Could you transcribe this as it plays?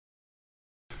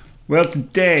Well,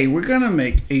 today we're gonna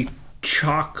make a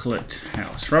chocolate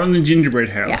house rather than gingerbread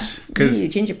house. Because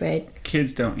gingerbread.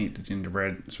 Kids don't eat the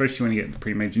gingerbread, especially when you get the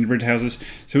pre-made gingerbread houses.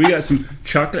 So we got some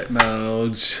chocolate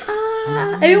molds.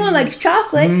 Everyone likes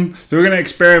chocolate. So we're gonna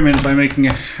experiment by making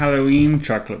a Halloween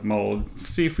chocolate mold.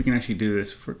 See if we can actually do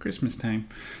this for Christmas time.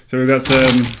 So we've got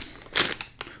some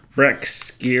brick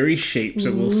scary shapes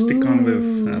that we'll stick on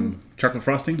with chocolate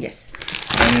frosting. Yes.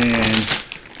 And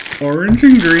orange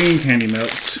and green candy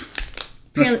melts.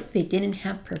 Apparently they didn't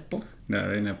have purple. No,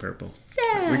 they didn't have purple.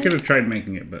 Sad. We could have tried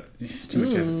making it, but it's too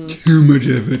much effort. Too much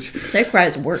effort. That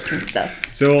requires work and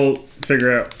stuff. So we'll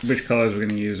figure out which colors we're going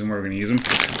to use and where we're going to use them.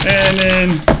 And then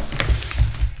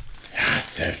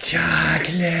lots of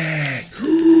chocolate.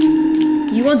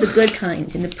 You want the good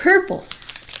kind and the purple.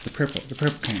 The purple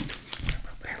kind.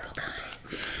 Purple kind.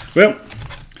 Well,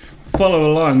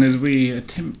 follow along as we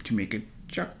attempt to make a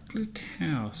chocolate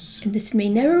house. And this may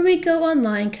never go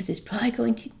online because it's probably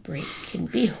going to break and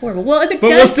be horrible. Well, if it but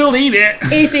does, we'll still eat it.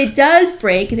 If it does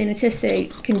break, then it's just a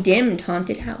condemned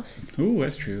haunted house. Ooh,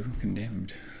 that's true.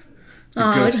 Condemned. Oh,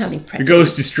 I don't have any pretzels. The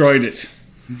ghost destroyed it.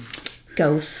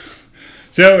 Ghost.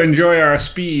 So enjoy our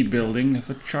speed building of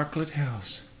a chocolate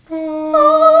house.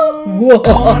 Whoa.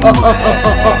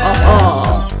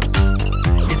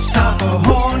 It's time for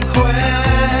Horne Quest.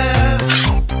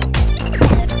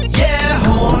 Yeah,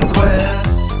 Horne Quest.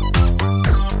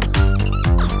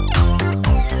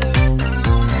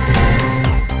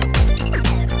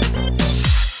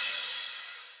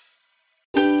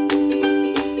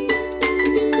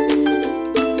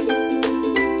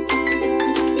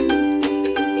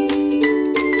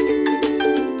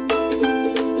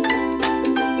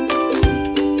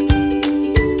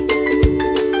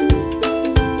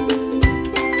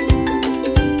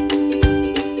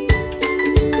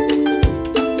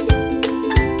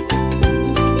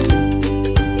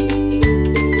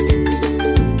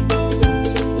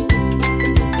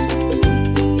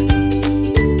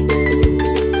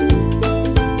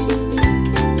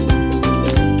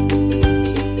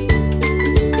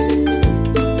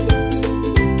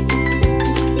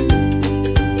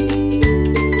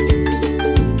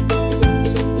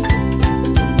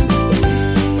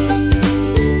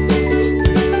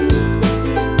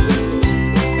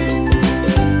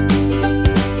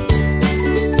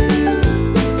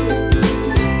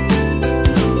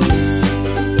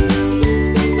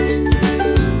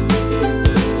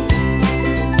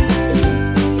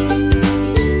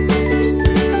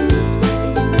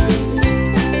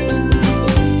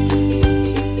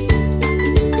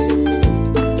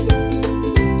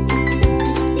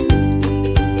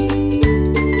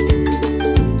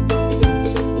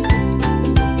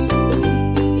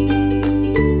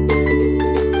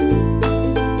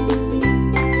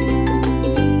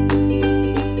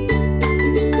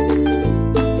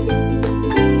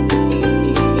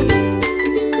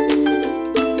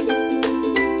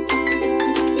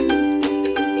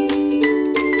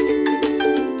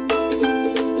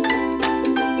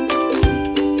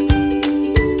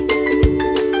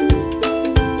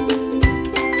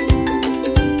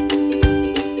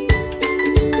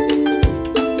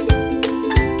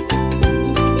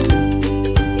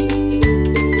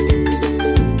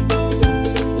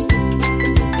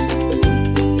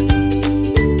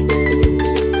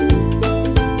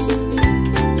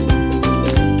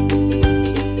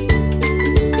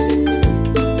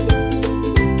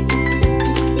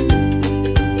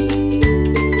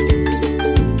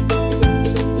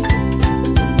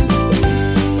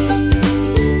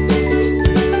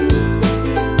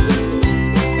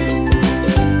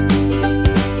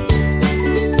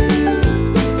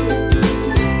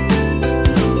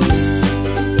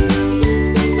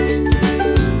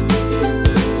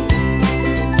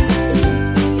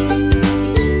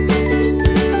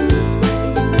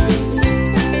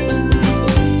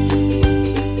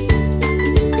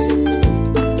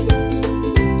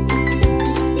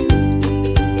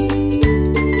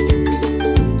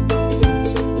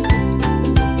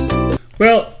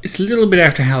 Well, it's a little bit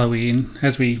after Halloween,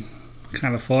 as we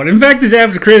kind of thought. In fact, it's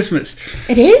after Christmas.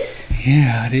 It is?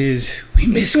 Yeah, it is. We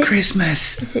miss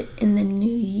Christmas. Is it in the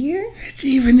new year? It's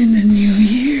even in the new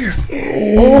year.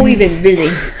 Oh, we've been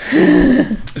busy.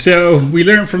 So we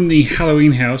learned from the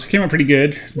Halloween house. It came out pretty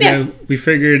good. Yeah. We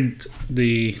figured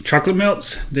the chocolate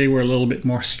melts, they were a little bit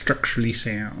more structurally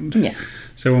sound. Yeah.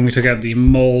 So when we took out the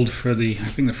mold for the, I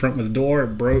think the front of the door,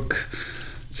 it broke.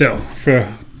 So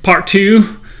for part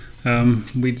two,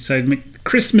 we decided to make a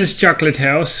Christmas chocolate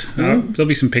house. There'll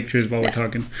be some pictures while we're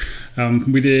talking.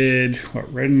 We did,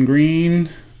 what, red and green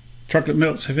chocolate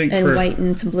melts, I think. And white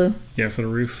and some blue. Yeah, for the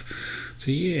roof. So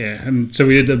yeah, and so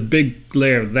we did a big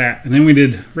layer of that, and then we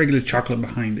did regular chocolate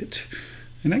behind it,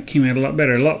 and that came out a lot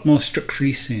better, a lot more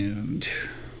structurally sound.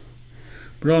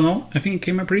 But all in all, I think it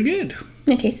came out pretty good.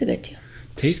 It tasted good too.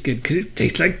 Tastes good because it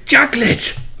tastes like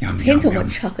chocolate. Yum, Depends yum, on yum.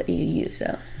 what chocolate you use,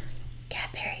 though.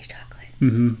 Cadbury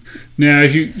chocolate. Now,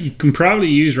 if you can probably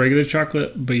use regular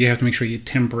chocolate, but you have to make sure you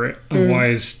temper it,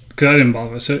 otherwise. Because I didn't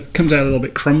bother, so it comes out a little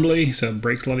bit crumbly, so it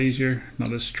breaks a lot easier,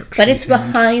 not as structurally But it's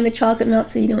sound. behind the chocolate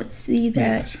melt, so you don't see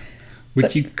that. Yes.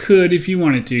 Which you could if you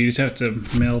wanted to. You just have to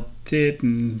melt it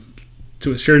and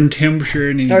to a certain temperature,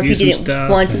 and then Or you if do you some didn't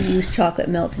stuff. want to use chocolate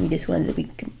melts and you just wanted it to be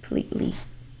completely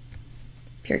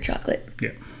pure chocolate.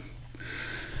 Yeah.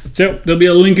 So there'll be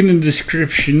a link in the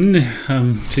description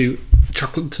to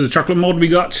the chocolate mold we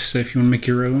got. So if you want to make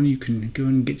your own, you can go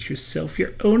and get yourself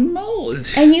your own mold.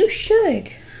 And you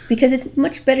should, because it's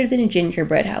much better than a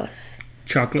gingerbread house.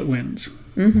 Chocolate wins.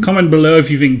 Comment below if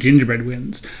you think gingerbread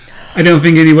wins. I don't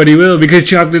think anybody will, because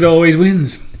chocolate always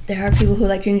wins. There are people who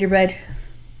like gingerbread.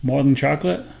 More than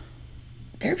chocolate?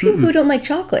 There are people who don't like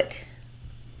chocolate.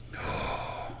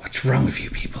 What's wrong with you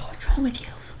people? What's wrong with you?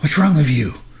 What's wrong with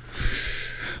you?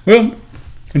 Well,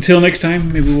 until next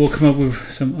time, maybe we'll come up with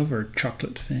some other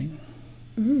chocolate thing.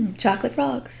 Chocolate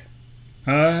frogs.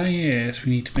 Ah, yes,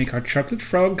 we need to make our chocolate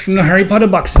frogs from the Harry Potter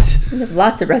boxes. We have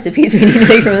lots of recipes we need to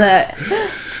make from that.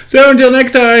 So until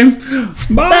next time,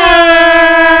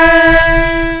 bye!